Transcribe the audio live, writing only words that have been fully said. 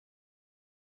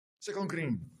Second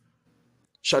green.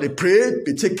 Shall the prey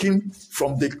be taken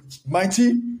from the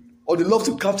mighty, or the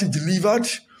lawful captive delivered?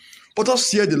 But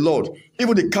thus saith the Lord,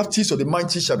 even the captives of the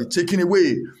mighty shall be taken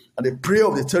away, and the prey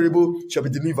of the terrible shall be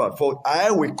delivered. For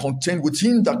I will contend with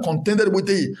him that contended with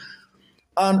thee,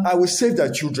 and I will save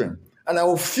thy children. And I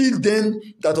will fill them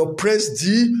that oppress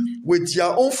thee with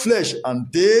their own flesh,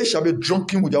 and they shall be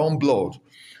drunken with their own blood,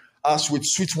 as with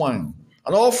sweet wine.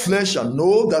 And all flesh shall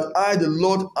know that I, the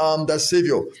Lord, am thy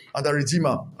Savior, and thy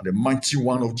Redeemer, and the mighty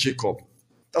one of Jacob.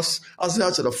 That's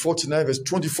Isaiah chapter 49, verse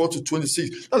 24 to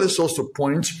 26. That leads us to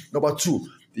point number 2,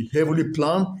 the heavenly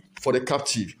plan for the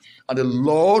captive. And the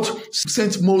Lord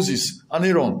sent Moses and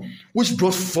Aaron, which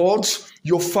brought forth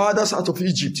your fathers out of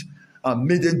Egypt, and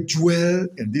made them dwell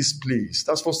in this place.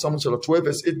 That's 1 Samuel chapter 12,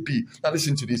 verse 8b. Now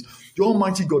listen to this. The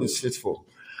Almighty God is faithful,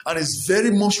 and is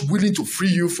very much willing to free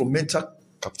you from mental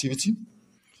captivity,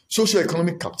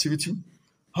 socio-economic captivity,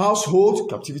 household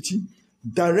captivity,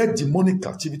 direct demonic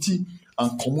captivity,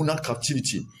 and communal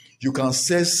captivity. You can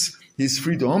access his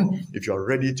freedom if you are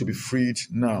ready to be freed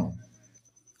now.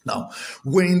 Now,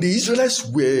 when the Israelites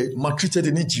were maltreated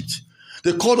in Egypt,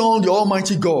 they called on the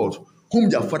Almighty God, whom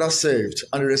their father served,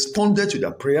 and he responded to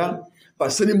their prayer by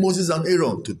sending Moses and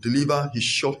Aaron to deliver his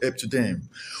sure help to them.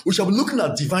 We shall be looking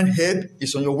at divine help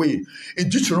is on your way. In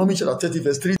Deuteronomy chapter 30,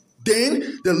 verse 3,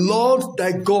 then the Lord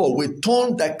thy God will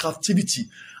turn thy captivity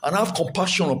and have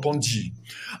compassion upon thee,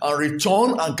 and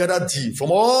return and gather thee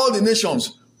from all the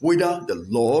nations whither the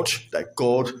Lord thy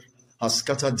God has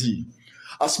scattered thee.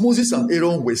 As Moses and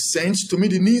Aaron were sent to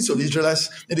meet the needs of the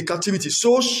Israelites in the captivity,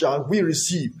 so shall we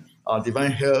receive our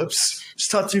divine helps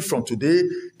starting from today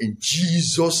in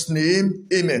Jesus' name.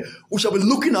 Amen. We shall be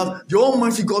looking at the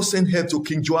Almighty God sent help to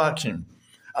King Joachim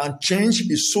and change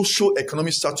his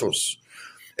socio-economic status.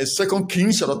 In 2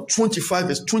 Kings chapter 25,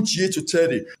 verse 28 to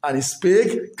 30, and he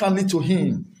spake kindly to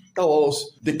him, that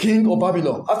was the king of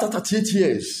Babylon, after 38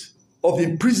 years of the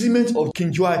imprisonment of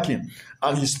King Joachim.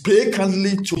 And he spake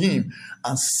kindly to him,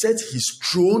 and set his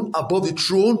throne above the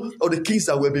throne of the kings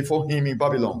that were before him in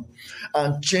Babylon,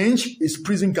 and changed his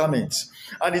prison garments.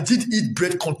 And he did eat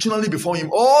bread continually before him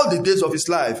all the days of his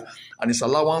life, and his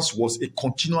allowance was a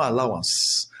continual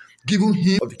allowance given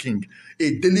him of the king,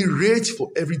 a daily rate for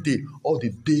every day, all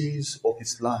the days of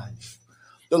his life.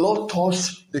 The Lord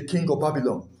touched the king of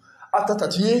Babylon. After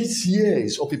 38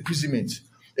 years of imprisonment,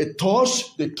 he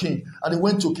touched the king, and he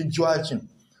went to King Joachim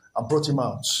and brought him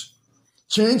out.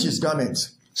 Changed his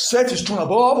garments, set his throne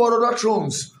above all other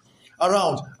thrones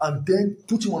around, and then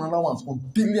put him on allowance, on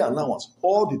daily allowance,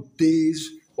 all the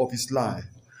days of his life.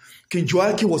 King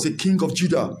Joachim was a king of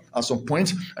Judah at some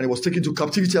point, and he was taken to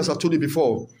captivity, as I told you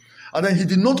before. And then he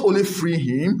did not only free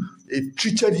him, he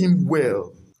treated him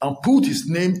well and put his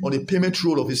name on the payment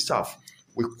roll of his staff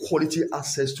with quality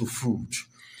access to food.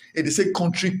 In the same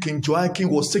country, King Joachim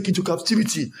was taken to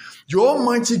captivity. The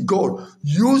Almighty God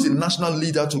used a national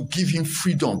leader to give him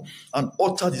freedom and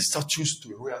altered his status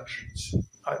to a royal treat.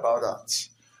 How about that?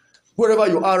 Wherever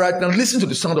you are right now, listen to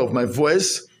the sound of my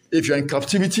voice. If you're in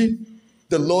captivity,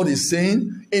 the Lord is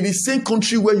saying, in the same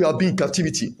country where you are being in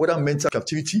captivity, whether mental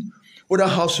captivity, whether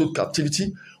household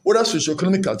captivity, whether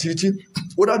socio-economic captivity,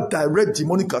 whether direct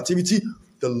demonic captivity,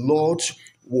 the Lord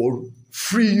will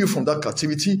free you from that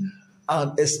captivity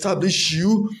and establish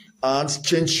you and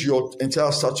change your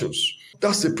entire status.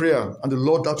 That's the prayer, and the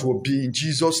Lord, that will be in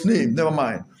Jesus' name. Never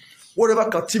mind. Whatever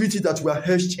captivity that we are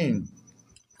hedged in,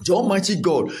 the Almighty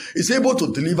God is able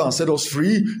to deliver and set us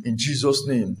free in Jesus'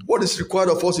 name. What is required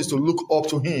of us is to look up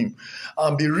to him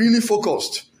and be really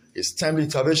focused. His timely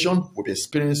intervention will be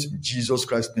experienced in Jesus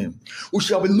Christ's name. We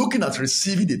shall be looking at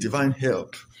receiving the divine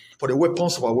help, for the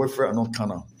weapons of our warfare are not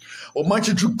carnal.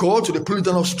 Almighty through God to the pulling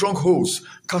down of strongholds,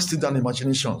 casting down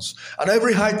imaginations, and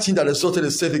every high thing that exalted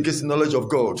itself against the knowledge of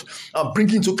God, and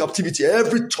bringing into captivity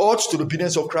every thought to the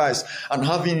obedience of Christ, and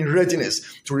having in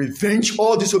readiness to revenge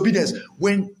all disobedience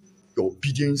when your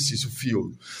obedience is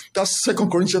fulfilled. That's 2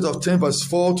 Corinthians 10, verse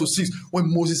 4 to 6,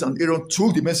 when Moses and Aaron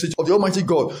took the message of the Almighty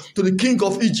God to the king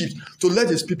of Egypt to let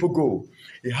his people go.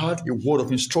 He had a word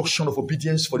of instruction of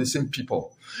obedience for the same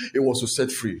people. It was to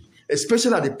set free,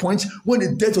 especially at the point when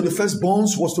the death of the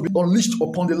firstborns was to be unleashed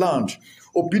upon the land.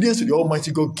 Obedience to the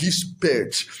Almighty God gives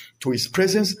birth to his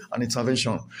presence and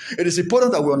intervention. It is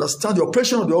important that we understand the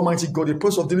oppression of the Almighty God, the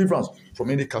process of deliverance from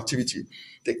any captivity.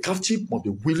 The captive must be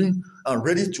willing and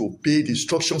ready to obey the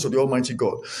instructions of the Almighty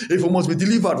God. If we must be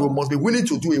delivered, we must be willing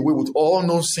to do away with all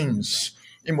known sins.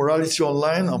 Immorality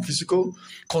online and physical,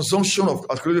 consumption of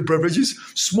alcoholic beverages,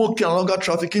 smoking and longer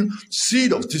trafficking,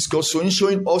 seed of discord, sowing,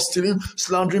 showing, or stealing,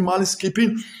 slandering, malice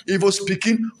keeping, evil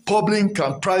speaking, public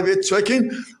and private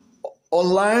twerking,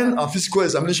 online and physical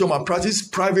examination malpractice,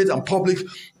 private and public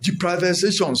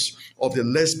deprivations of the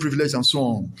less privileged, and so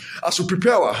on. As we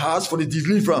prepare our hearts for the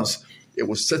deliverance, it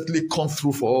will certainly come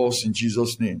through for us in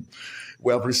Jesus' name.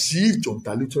 We have received your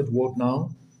diluted word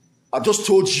now. I just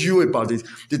told you about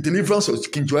the deliverance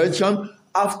of King Joachim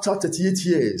after 38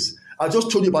 years. I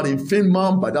just told you about the infirm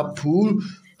man by that pool.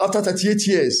 After 38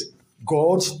 years,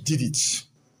 God did it.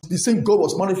 The same God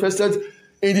was manifested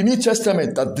in the New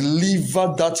Testament that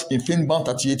delivered that infirm man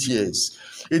 38 years.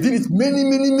 He did it many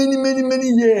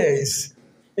years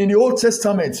in the Old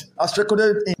Testament, as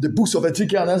recorded in the books of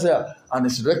Ezekiel and Isaiah, and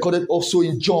it's recorded also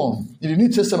in John. In the New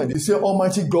Testament, they say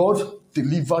Almighty God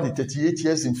delivered the 38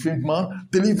 years infirm man,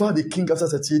 delivered the king after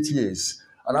 38 years.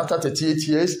 And after 38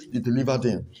 years, he delivered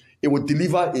them. It would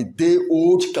deliver a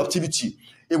day-old captivity.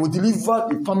 It will deliver a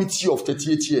infirmity of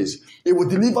 38 years. It will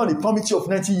deliver the infirmity of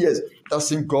 90 years. That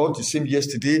same God, the same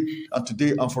yesterday and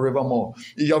today and forevermore.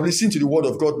 If you have listened to the word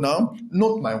of God now,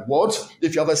 not my words,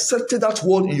 if you have accepted that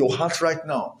word in your heart right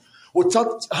now,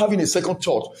 without having a second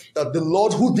thought, that the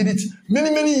Lord who did it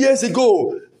many years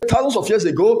ago, thousands of years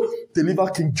ago,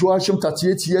 delivered King Joachim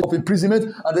 38 years of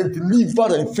imprisonment, and then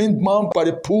delivered an infirm man by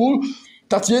the pool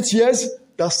 38 years,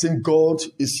 that same God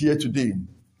is here today.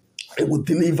 It will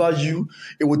deliver you.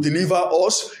 It will deliver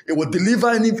us. It will deliver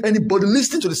anybody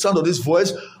listening to the sound of this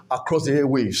voice across the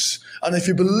airwaves. And if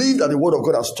you believe that the word of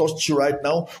God has touched you right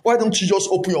now, why don't you just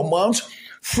open your mouth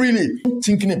freely,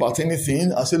 thinking about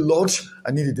anything, and say, Lord,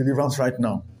 I need a deliverance right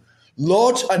now.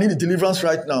 Lord, I need a deliverance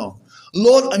right now.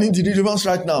 Lord, I need deliverance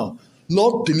right now.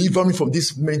 Lord, deliver me from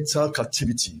this mental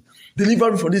captivity.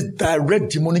 Deliver me from this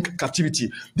direct demonic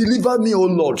captivity. Deliver me, O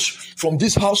Lord, from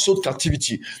this household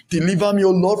captivity. Deliver me, O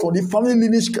Lord, from the family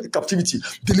lineage captivity.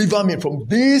 Deliver me from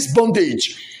this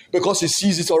bondage. Because he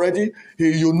sees it already.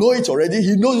 You know it already.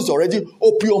 He knows it already.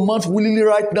 Open your mouth willingly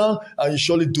right now and you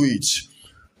surely do it.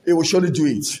 He will surely do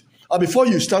it. And before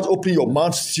you start opening your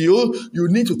mouth still, you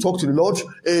need to talk to the Lord.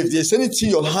 If there's anything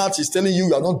your heart is telling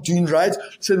you are not doing right,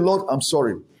 say, Lord, I'm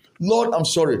sorry. Lord, I'm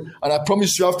sorry. And I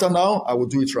promise you after now, I will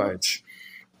do it right.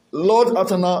 Lord,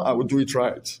 after now, I will do it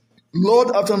right.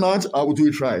 Lord, after now, I will do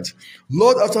it right.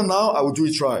 Lord, after now, I will do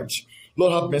it right.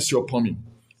 Lord, have mercy upon me.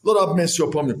 Lord, have mercy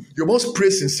upon me. You must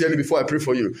pray sincerely before I pray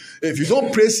for you. If you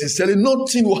don't pray sincerely,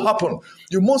 nothing will happen.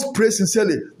 You must pray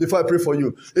sincerely before I pray for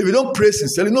you. If you don't pray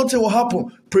sincerely, nothing will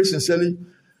happen. Pray sincerely.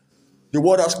 The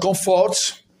word has come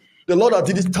forth. The Lord that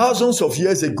did it thousands of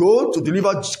years ago to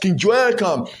deliver King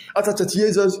Joachim after 30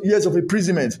 years of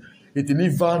imprisonment. He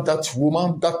delivered that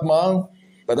woman, that man,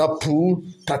 by that pool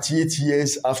 38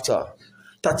 years after.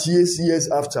 38 years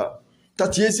after.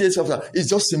 38 years after. It's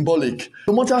just symbolic.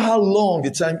 No matter how long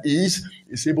the time is,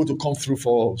 it's able to come through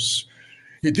for us.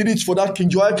 He did it for that King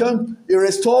Joachim. He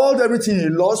restored everything he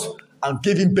lost and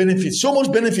gave him benefits. So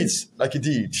much benefits like he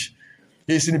did.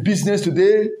 He's in the business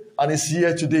today and he's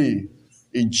here today.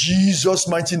 In Jesus'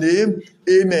 mighty name,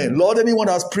 amen. Lord, anyone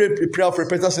that has prayed a prayer of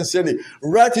repentance sincerely,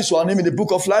 write his name in the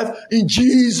book of life. In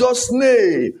Jesus'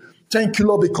 name. Thank you,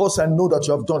 Lord, because I know that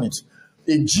you have done it.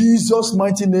 In Jesus'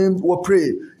 mighty name, we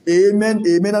pray. Amen,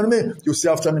 amen, and amen. You say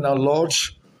after me now, Lord,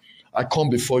 I come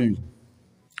before you.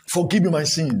 Forgive me my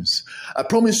sins. I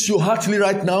promise you heartily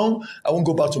right now, I won't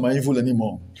go back to my evil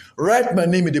anymore. Write my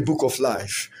name in the book of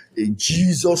life. In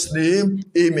Jesus' name,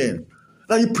 amen.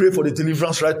 Now you pray for the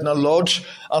deliverance right now, Lord,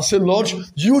 and say, Lord,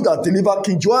 you that delivered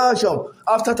King Joachim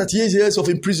after 38 years of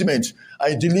imprisonment,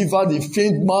 I delivered the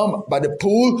faint man by the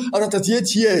pool after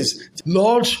 38 years.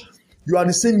 Lord, you are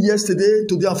the same yesterday,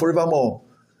 today, and forevermore.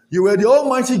 You were the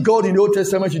Almighty God in the Old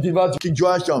Testament, you delivered King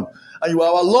Joachim. And you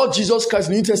are our Lord Jesus Christ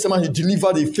in the New Testament, you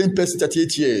delivered the faint person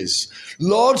 38 years.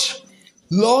 Lord,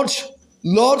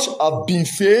 I've been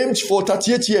famed for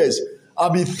 38 years.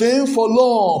 I've been famed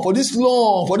for this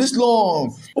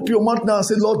long. Open your mouth now and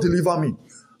say, Lord, deliver me.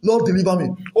 Lord, deliver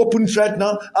me. Open it right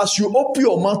now. As you open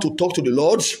your mouth to talk to the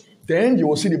Lord, then you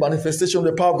will see the manifestation of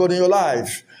the power of God in your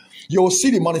life. You will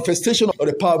see the manifestation of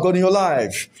the power of God in your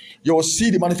life. You will see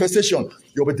the manifestation.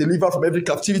 You will be delivered from every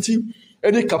captivity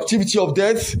of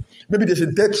death. Maybe there's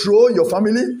a death row in your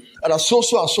family, and at so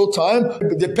time,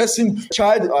 the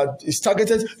child is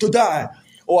targeted to die.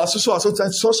 Or at so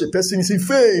time, such a person is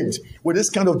inflamed with this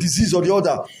kind of disease or the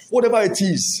other. Whatever it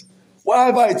is,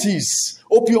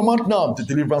 open your mouth now. The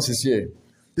deliverance is here.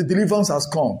 The deliverance has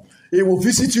come. It will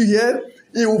visit you here.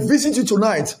 It will visit you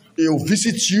tonight. It will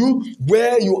visit you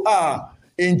where you are.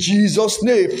 In Jesus'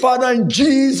 name. Father, in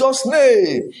Jesus'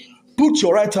 name. Put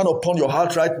your right hand upon your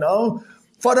heart right now.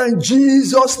 Father, in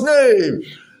Jesus' name.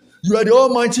 You are the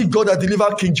Almighty God that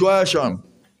delivered King Joachim.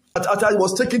 After he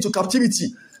was taken to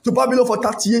captivity to Babylon for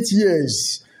 38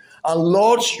 years. And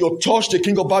Lord, you touched the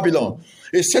king of Babylon.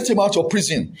 He set him out of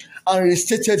prison and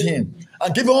restated him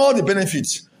and gave him all the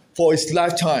benefits for his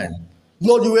lifetime.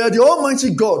 Lord, you are the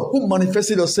Almighty God who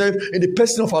manifested yourself in the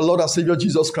person of our Lord and Savior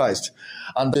Jesus Christ.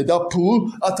 And that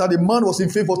pool, after the man was in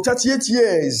faith for 38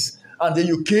 years, and then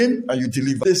you came and you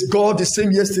delivered. This God the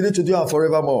same yesterday, today, and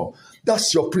forevermore.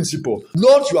 That's your principle.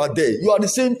 Lord, you are there. You are the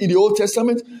same in the Old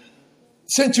Testament.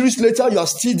 Centuries later, you are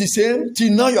still the same.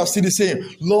 Till now, you are still the same.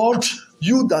 Lord,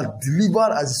 you that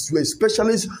deliver as you are a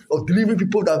specialist of delivering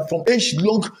people that from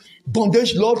age-long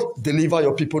bondage, Lord, deliver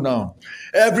your people now.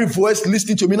 Every voice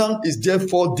listening to me now is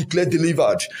therefore declared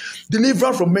delivered.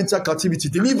 Deliver from mental captivity.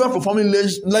 Deliver from family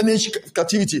lineage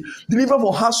captivity. Deliver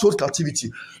from household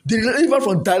captivity. Deliver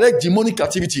from direct demonic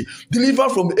captivity. Deliver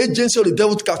from the agency of the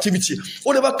devil captivity.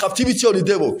 Whatever captivity of the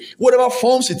devil, whatever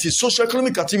forms it is,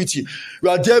 socio-economic captivity, we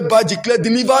are thereby declared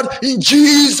delivered in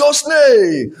Jesus'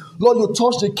 name. Lord, you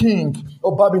touched the king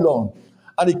of Babylon,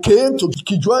 and he came to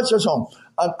Kidron,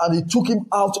 and he took him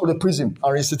out of the prison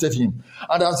and reinstated him.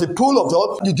 And as a pool of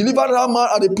God, you delivered that man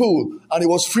at the pool, and he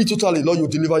was free totally. Lord, you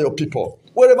deliver your people.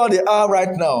 Wherever they are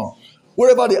right now,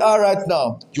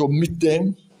 you'll meet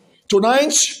them.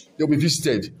 Tonight, they'll be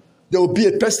visited. There will be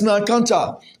a personal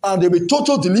encounter, and there will be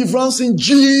total deliverance in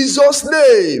Jesus'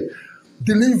 name.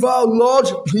 Deliver, Lord,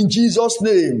 in Jesus'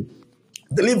 name.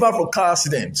 Deliver from car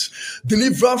accidents.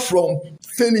 Deliver from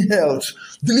failing health.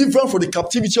 Deliver from the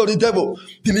captivity of the devil.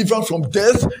 Deliver from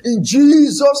death in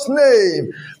Jesus'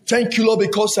 name. Thank you, Lord,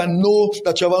 because I know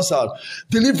that you have answered.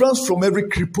 Deliverance from every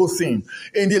crippled thing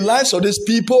in the lives of these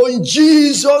people in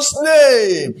Jesus'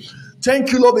 name.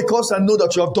 Thank you, Lord, because I know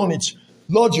that you have done it.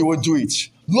 Lord, you will do it.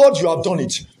 Lord, you have done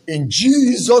it. In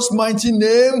Jesus' mighty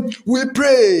name, we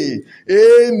pray.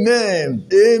 Amen,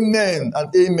 amen,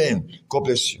 and amen. God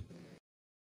bless you.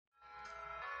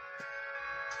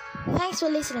 Thanks for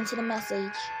listening to the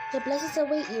message. The blessings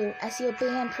await you as you obey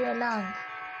and pray along.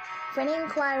 For any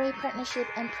inquiry, partnership,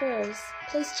 and prayers,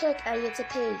 please check our YouTube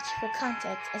page for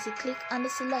contact as you click on the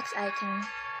select icon.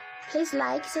 Please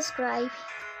like, subscribe,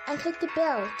 and click the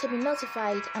bell to be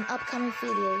notified on upcoming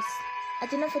videos. And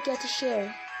do not forget to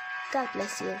share. God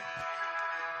bless you.